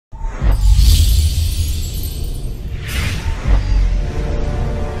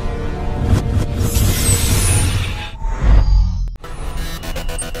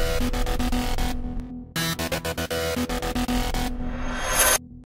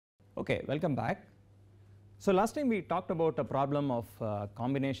Okay, welcome back. So last time we talked about a problem of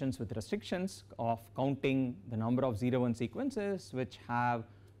combinations with restrictions of counting the number of 0 1 sequences which have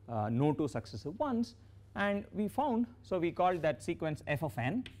no two successive ones, and we found, so we called that sequence f of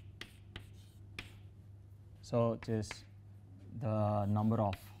n, so it is the number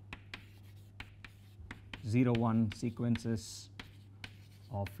of 0 1 sequences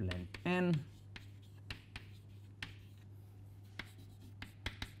of length n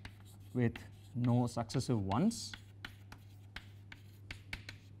with no successive ones,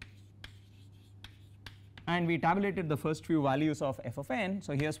 and we tabulated the first few values of f of n.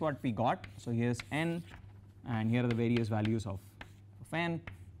 So here's what we got. So here's n, and here are the various values of n.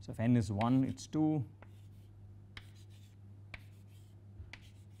 So if n is 1, it's 2,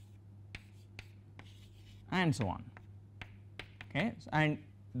 and so on. Okay, and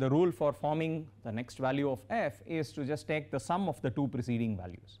the rule for forming the next value of f is to just take the sum of the two preceding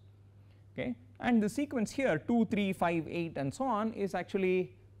values. Okay, and the sequence here 2, 3, 5, 8 and so on is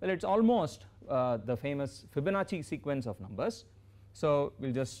actually, well, it's almost the famous Fibonacci sequence of numbers. So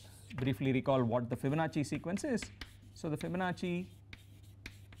we'll just briefly recall what the Fibonacci sequence is. So the Fibonacci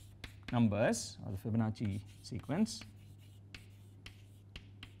numbers or the Fibonacci sequence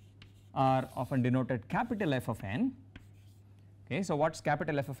are often denoted capital F of n. Okay, so what's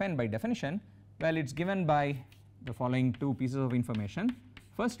capital F of n by definition? Well, it's given by the following two pieces of information.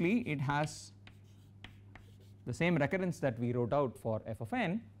 Firstly, it has the same recurrence that we wrote out for f of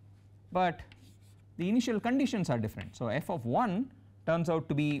n, but the initial conditions are different. So f of 1 turns out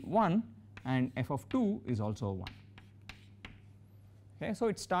to be 1 and f of 2 is also 1. Okay, so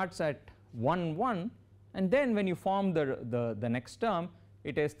it starts at 1 1, and then when you form the next term,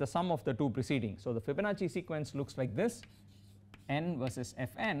 it is the sum of the two preceding. So the Fibonacci sequence looks like this: n versus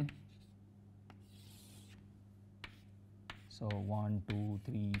fn. So 1 2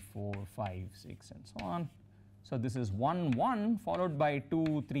 3 4 5 6 and so on. So this is 1 1 followed by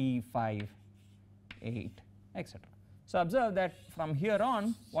 2 3 5 8 etc. So observe that from here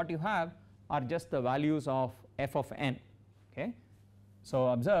on what you have are just the values of f of n. Okay, so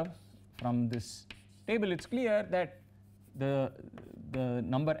observe from this table it's clear that the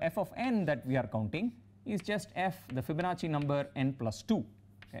number f of n that we are counting is just f, the Fibonacci number n plus 2.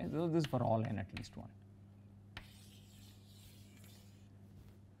 Okay, so this is for all n at least 1.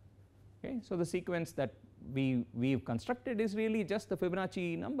 Okay, so the sequence that we've constructed is really just the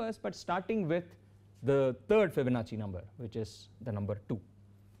Fibonacci numbers, but starting with the third Fibonacci number, which is the number 2.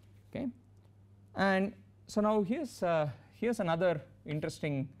 Okay, and so now here's another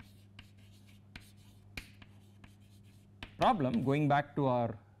interesting problem going back to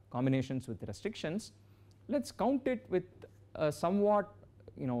our combinations with restrictions. Let's count it with a somewhat,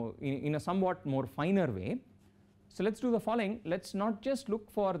 in a somewhat more finer way. So let's do the following. Let's not just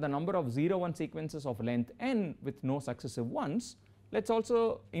look for the number of 0 1 sequences of length n with no successive ones. Let's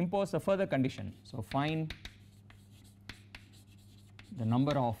also impose a further condition. So find the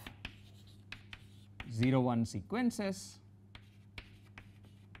number of 0 1 sequences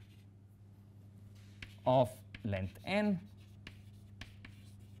of length n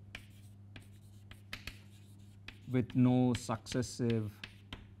with no successive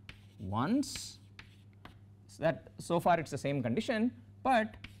ones. So that so far it's the same condition,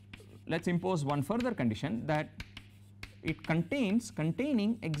 but let's impose one further condition, that it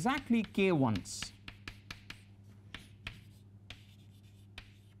containing exactly k ones.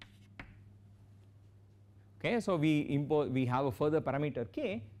 Okay, so we have a further parameter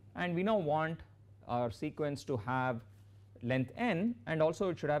k, and we now want our sequence to have length n, and also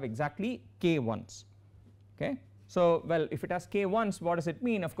it should have exactly k ones. Okay, so well, if it has k ones, what does it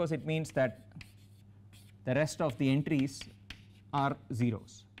mean? Of course it means that the rest of the entries are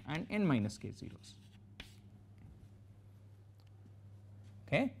zeros and n minus k zeros.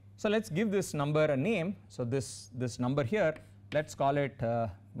 Okay, so let's give this number a name. So this number here, let's call it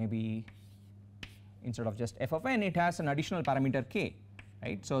maybe, instead of just f of n, it has an additional parameter k,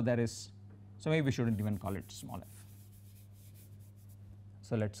 right? So there is, so maybe we shouldn't even call it small f.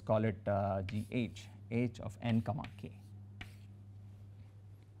 So let's call it gh, h of n comma k.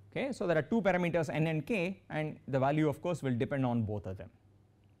 Okay, so there are two parameters n and k, and the value of course will depend on both of them.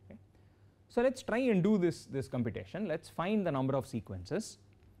 Okay, so let's try and do this computation. Let's find the number of sequences.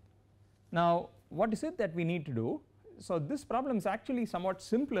 Now what is it that we need to do? So this problem is actually somewhat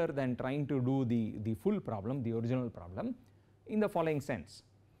simpler than trying to do the full problem, the original problem, in the following sense.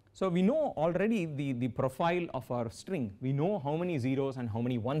 So we know already the profile of our string. We know how many zeros and how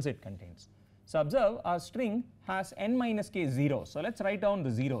many ones it contains. So observe, our string has n minus k zeros. So let's write down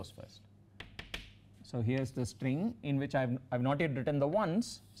the zeros first. So here is the string in which I have not yet written the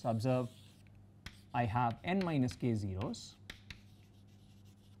ones. So observe I have n minus k zeros.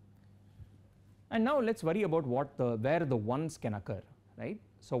 And now let us worry about where the ones can occur, right.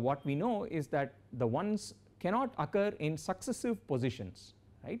 So what we know is that the ones cannot occur in successive positions,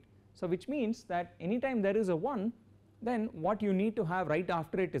 right. So which means that anytime there is a 1, then what you need to have right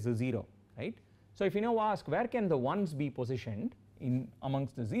after it is a 0, right. So if you now ask where can the ones be positioned in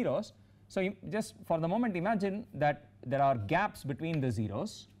amongst the zeros, so just for the moment imagine that there are gaps between the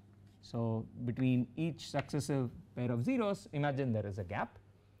zeros. So between each successive pair of zeros, imagine there is a gap.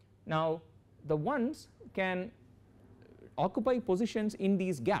 Now the ones can occupy positions in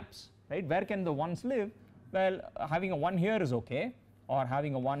these gaps, right. Where can the ones live? Well, having a 1 here is okay, or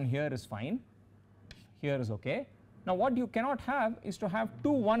having a 1 here is fine, here is okay. Now what you cannot have is to have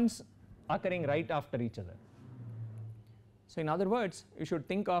two ones occurring right after each other. So in other words, you should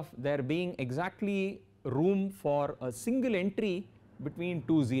think of there being exactly room for a single entry between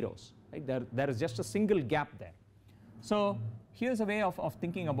two zeros, right. There is just a single gap there. So here is a way of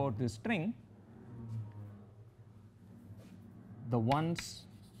thinking about this string. The ones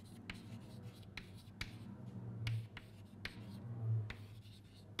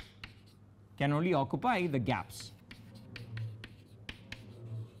can only occupy the gaps.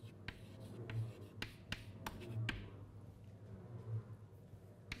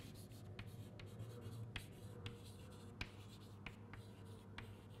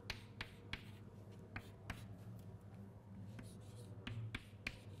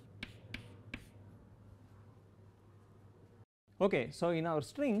 Okay, so in our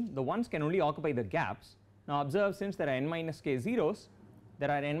string the ones can only occupy the gaps. Now observe, since there are n minus k zeros,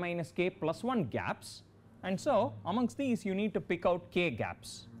 there are n minus k plus 1 gaps, and so amongst these you need to pick out k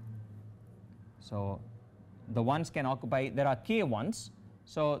gaps. So the ones can occupy, there are k ones,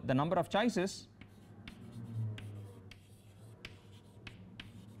 so the number of choices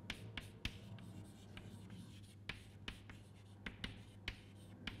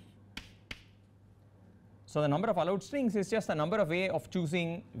so the number of allowed strings is just the number of ways of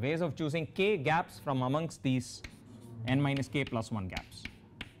choosing k gaps from amongst these n minus k plus 1 gaps.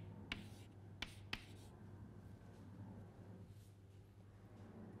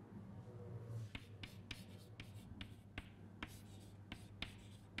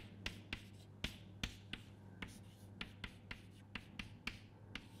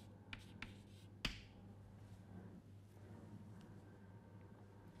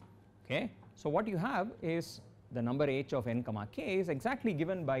 Okay. So what you have is the number h of n comma k is exactly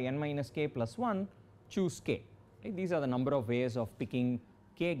given by n minus k plus 1 choose k, right. These are the number of ways of picking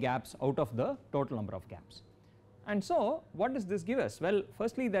k gaps out of the total number of gaps. And so what does this give us? Well,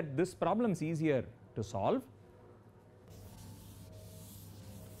 firstly, that this problem is easier to solve.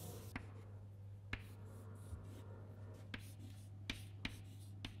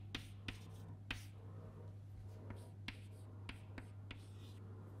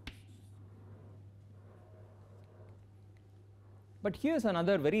 But here is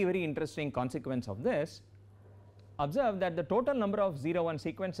another very interesting consequence of this. Observe that the total number of 0 1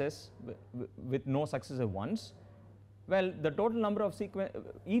 sequences with no successive ones, well, the total number of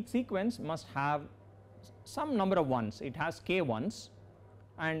each sequence must have some number of ones. It has k ones,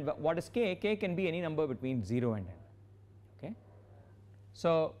 and what is k? K can be any number between 0 and n. Okay.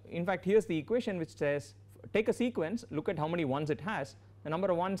 So in fact here is the equation which says take a sequence, look at how many ones it has, the number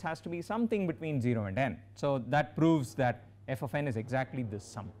of ones has to be something between 0 and n. So that proves that f of n is exactly this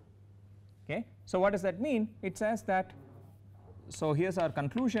sum. Okay. So what does that mean? It says that, so here is our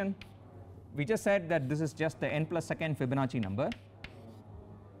conclusion. We just said that this is just the n plus second Fibonacci number.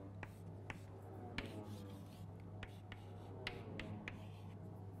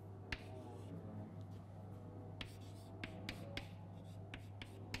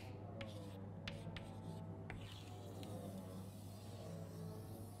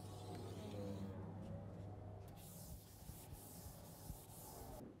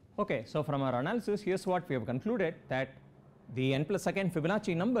 Okay, so from our analysis, here's what we have concluded, that the n plus second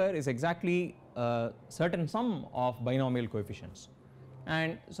Fibonacci number is exactly a certain sum of binomial coefficients.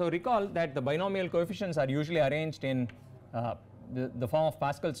 And so recall that the binomial coefficients are usually arranged in the form of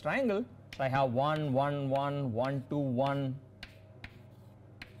Pascal's triangle. So I have 1 1 1 1 2 1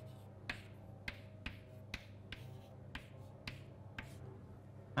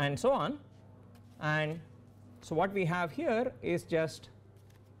 and so on. And so what we have here is just,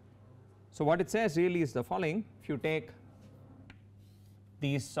 so what it says really is the following. If you take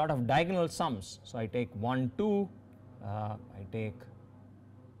these sort of diagonal sums, so I take 1 2, I take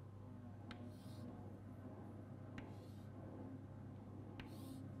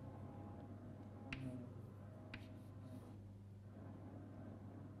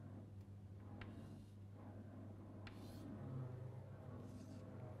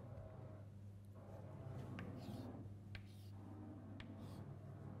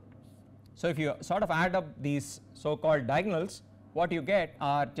So if you sort of add up these so called diagonals, what you get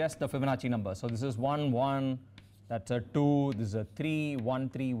are just the Fibonacci numbers. So this is 1 1, that's a 2, this is a 3, 1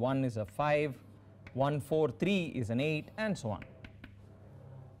 3 1 is a 5, 1 4 3 is an 8, and so on.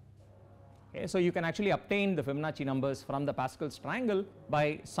 Okay, so you can actually obtain the Fibonacci numbers from the Pascal's triangle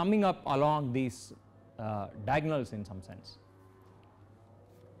by summing up along these diagonals in some sense.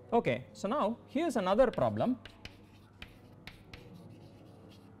 Okay, so now here's another problem.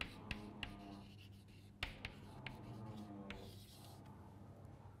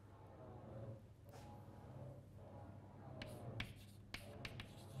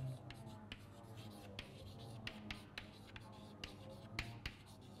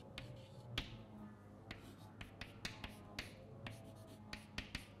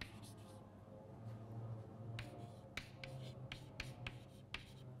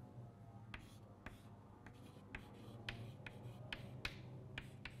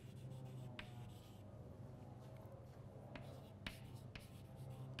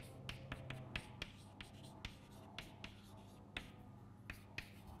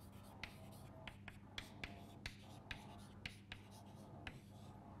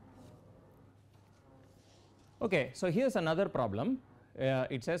 Okay, so here's another problem.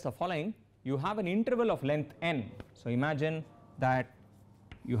 It says the following: you have an interval of length n. So imagine that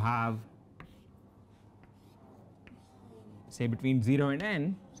you have, say, between 0 and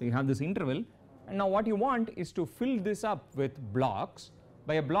n, so you have this interval, and now what you want is to fill this up with blocks.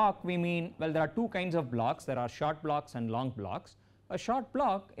 By a block we mean, well, there are two kinds of blocks. There are short blocks and long blocks. A short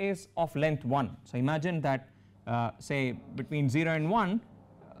block is of length 1. So imagine that say between 0 and 1,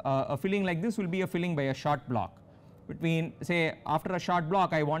 a filling like this will be a filling by a short block. Between, say, after a short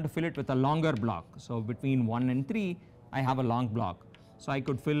block I want to fill it with a longer block. So between 1 and 3 I have a long block. So I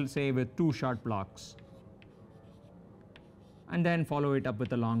could fill, say, with 2 short blocks and then follow it up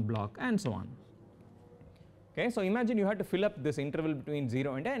with a long block and so on. Okay, so imagine you had to fill up this interval between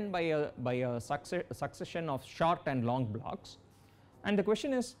 0 and n by a succession of short and long blocks, and the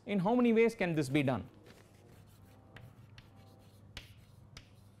question is, in how many ways can this be done?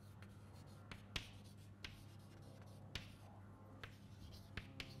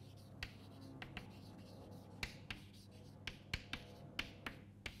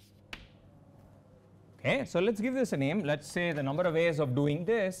 Okay, so let's give this a name. Let's say the number of ways of doing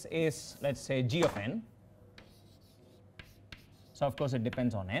this is, let's say, g of n. So of course it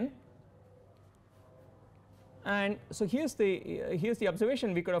depends on n. And so here's the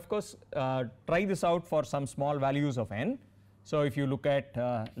observation. We could of course try this out for some small values of n. So if you look at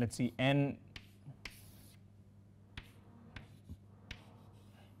let's see, n.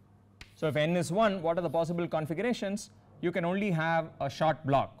 So if n is 1, what are the possible configurations? You can only have a short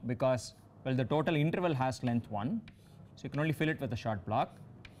block because, well, the total interval has length 1, so you can only fill it with a short block.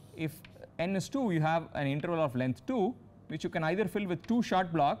 If n is 2, you have an interval of length 2, which you can either fill with 2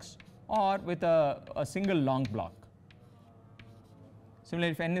 short blocks or with a single long block.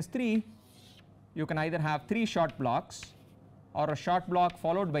 Similarly, if n is 3, you can either have 3 short blocks or a short block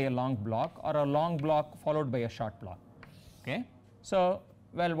followed by a long block or a long block followed by a short block. Okay, so,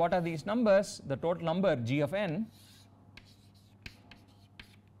 well, what are these numbers? The total number g of n,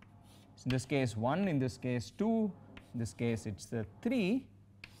 in this case 1, in this case 2, in this case it's the 3,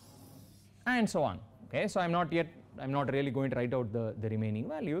 and so on. Okay, so I'm not really going to write out the remaining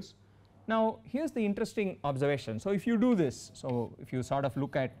values. Now here's the interesting observation. So if you do this, so if you sort of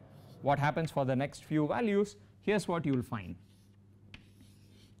look at what happens for the next few values, here's what you will find,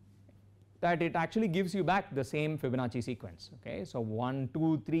 that it actually gives you back the same Fibonacci sequence. Okay, so 1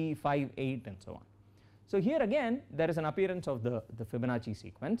 2 3 5 8 and so on. So here again there is an appearance of the Fibonacci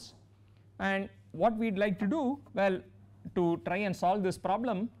sequence. And what we'd like to do, well, to try and solve this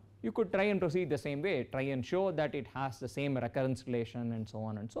problem, you could try and proceed the same way, try and show that it has the same recurrence relation and so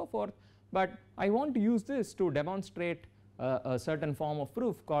on and so forth, but I want to use this to demonstrate a certain form of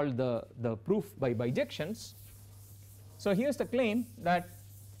proof called the proof by bijections. So here's the claim that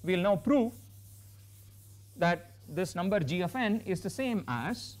we will now prove that this number g of n is the same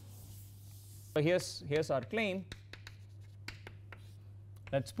as, so here's our claim.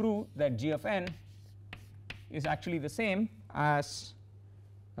 Let's prove that g of n is actually the same as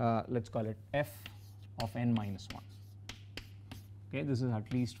let's call it f of n minus 1. Okay, this is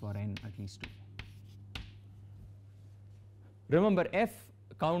at least for n at least 2. Remember, f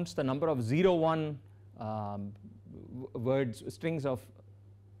counts the number of 0 1 words, strings of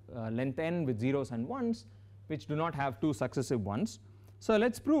length n with zeros and ones which do not have 2 successive ones. So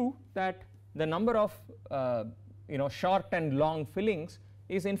let's prove that the number of short and long fillings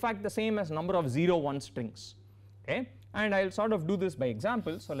is in fact the same as number of 0 1 strings. Okay, and I will sort of do this by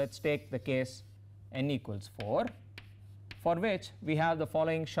example. So let us take the case n equals 4, for which we have the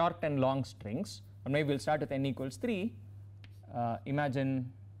following short and long strings, or maybe we will start with n equals 3.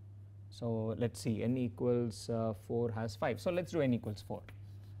 Imagine, so let us see, n equals 4 has 5, so let us do n equals 4.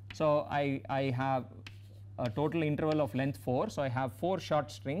 So I have a total interval of length 4, so I have 4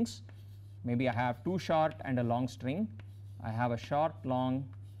 short strings, maybe I have 2 short and a long string, I have a short, long,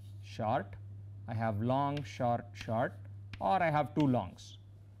 short, I have long, short, short, or I have 2 longs.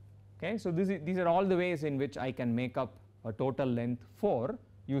 Okay, so these are all the ways in which I can make up a total length 4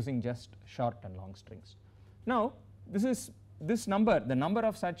 using just short and long strings. Now this number, the number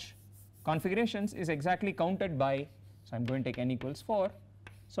of such configurations is exactly counted by, so I am going to take n equals 4.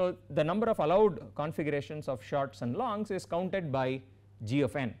 So the number of allowed configurations of shorts and longs is counted by g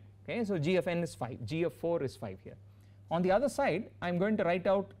of n. Okay, so g of n is 5, g of 4 is 5 here. On the other side, I am going to write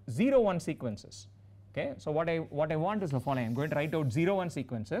out 0 1 sequences. Okay, so what I want is the following. I am going to write out 0 1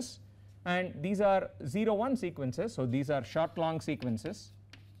 sequences, and these are 0 1 sequences, so these are short long sequences,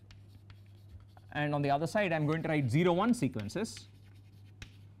 and on the other side I am going to write 0 1 sequences,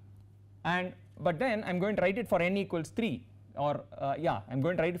 and but then I am going to write it for n equals 3, or yeah, I am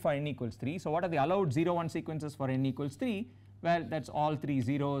going to write it for n equals 3. So what are the allowed 0 1 sequences for n equals 3? Well, that is all 3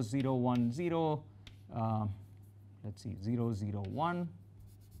 zeros, 0 1 0, let us see, 0 0 1,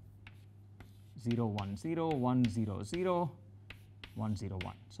 0 1 0, 1 0 0, 1 0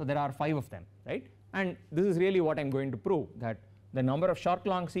 1. So there are 5 of them, right? And this is really what I am going to prove, that the number of short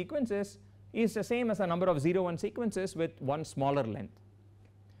long sequences is the same as the number of 0 1 sequences with one smaller length.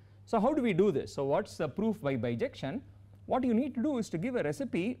 So how do we do this? So what is the proof by bijection? What you need to do is to give a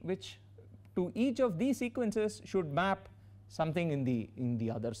recipe which to each of these sequences should map something in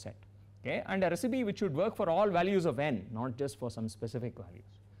the other set, okay, and a recipe which should work for all values of n, not just for some specific values.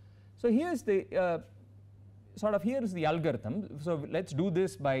 So here is the here is the algorithm. So let us do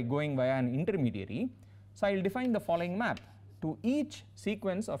this by going via an intermediary. So I will define the following map to each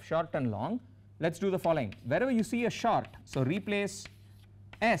sequence of short and long. Let us do the following. Wherever you see a short, so replace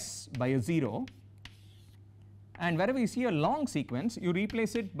s by a 0, and wherever you see a long sequence, you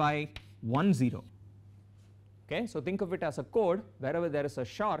replace it by 1 0. Okay, so think of it as a code. Wherever there is a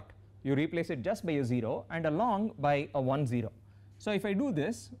short, you replace it just by a 0, and a long by a 1 0. So if I do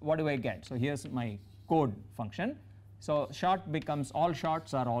this, what do I get? So here's my code function. So short becomes all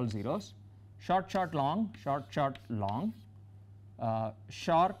shorts are all zeros, short short long, short short long,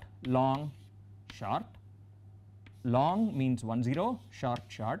 short long short, long means 1 0, short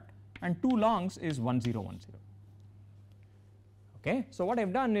short, and 2 longs is 1 0 1 0. Okay, so what I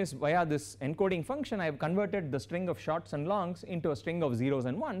have done is via this encoding function I have converted the string of shorts and longs into a string of zeros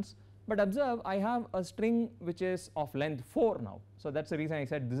and ones, but observe I have a string which is of length 4 now. So that is the reason I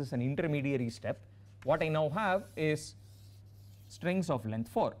said this is an intermediary step. What I now have is strings of length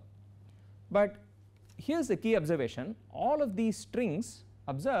 4, but here is the key observation. All of these strings,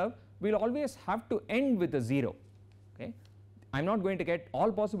 observe, will always have to end with a 0. Okay, I am not going to get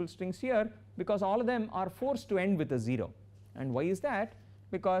all possible strings here because all of them are forced to end with a 0. And why is that?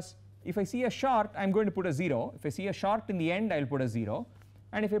 Because if I see a short, I am going to put a 0. If I see a short in the end, I will put a 0,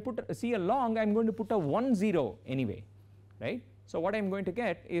 and if I see a long, I am going to put a 1 0 anyway, right? So what I am going to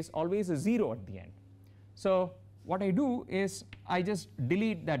get is always a 0 at the end. So what I do is I just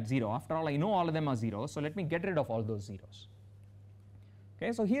delete that 0. After all, I know all of them are zeros, so let me get rid of all those zeros.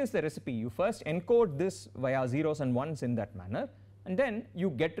 Okay, so here's the recipe. You first encode this via zeros and ones in that manner, and then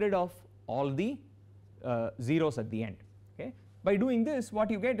you get rid of all the zeros at the end. Okay, by doing this, what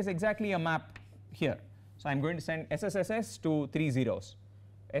you get is exactly a map here. So I am going to send SSSS to 3 zeros,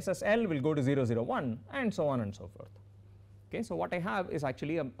 SSL will go to 0 0 1, and so on and so forth. Okay, so what I have is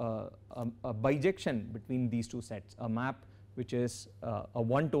actually a bijection between these two sets, a map which is a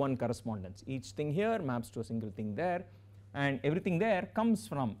one-to-one correspondence. Each thing here maps to a single thing there, and everything there comes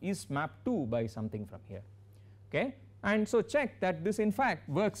from, is mapped to by something from here. Okay, and so check that this in fact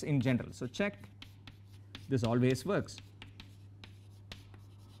works in general. So check this always works,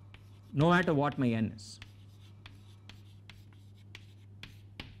 no matter what my n is.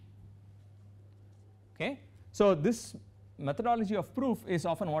 Okay, so this methodology of proof is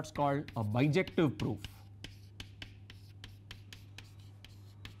often what's called a bijective proof.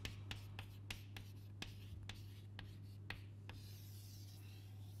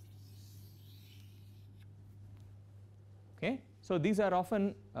 Okay, so these are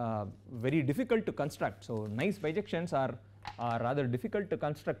often very difficult to construct. So nice bijections are rather difficult to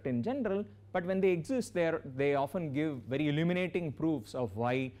construct in general, but when they exist, they often give very illuminating proofs of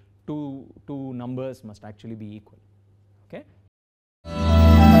why two numbers must actually be equal. Okay.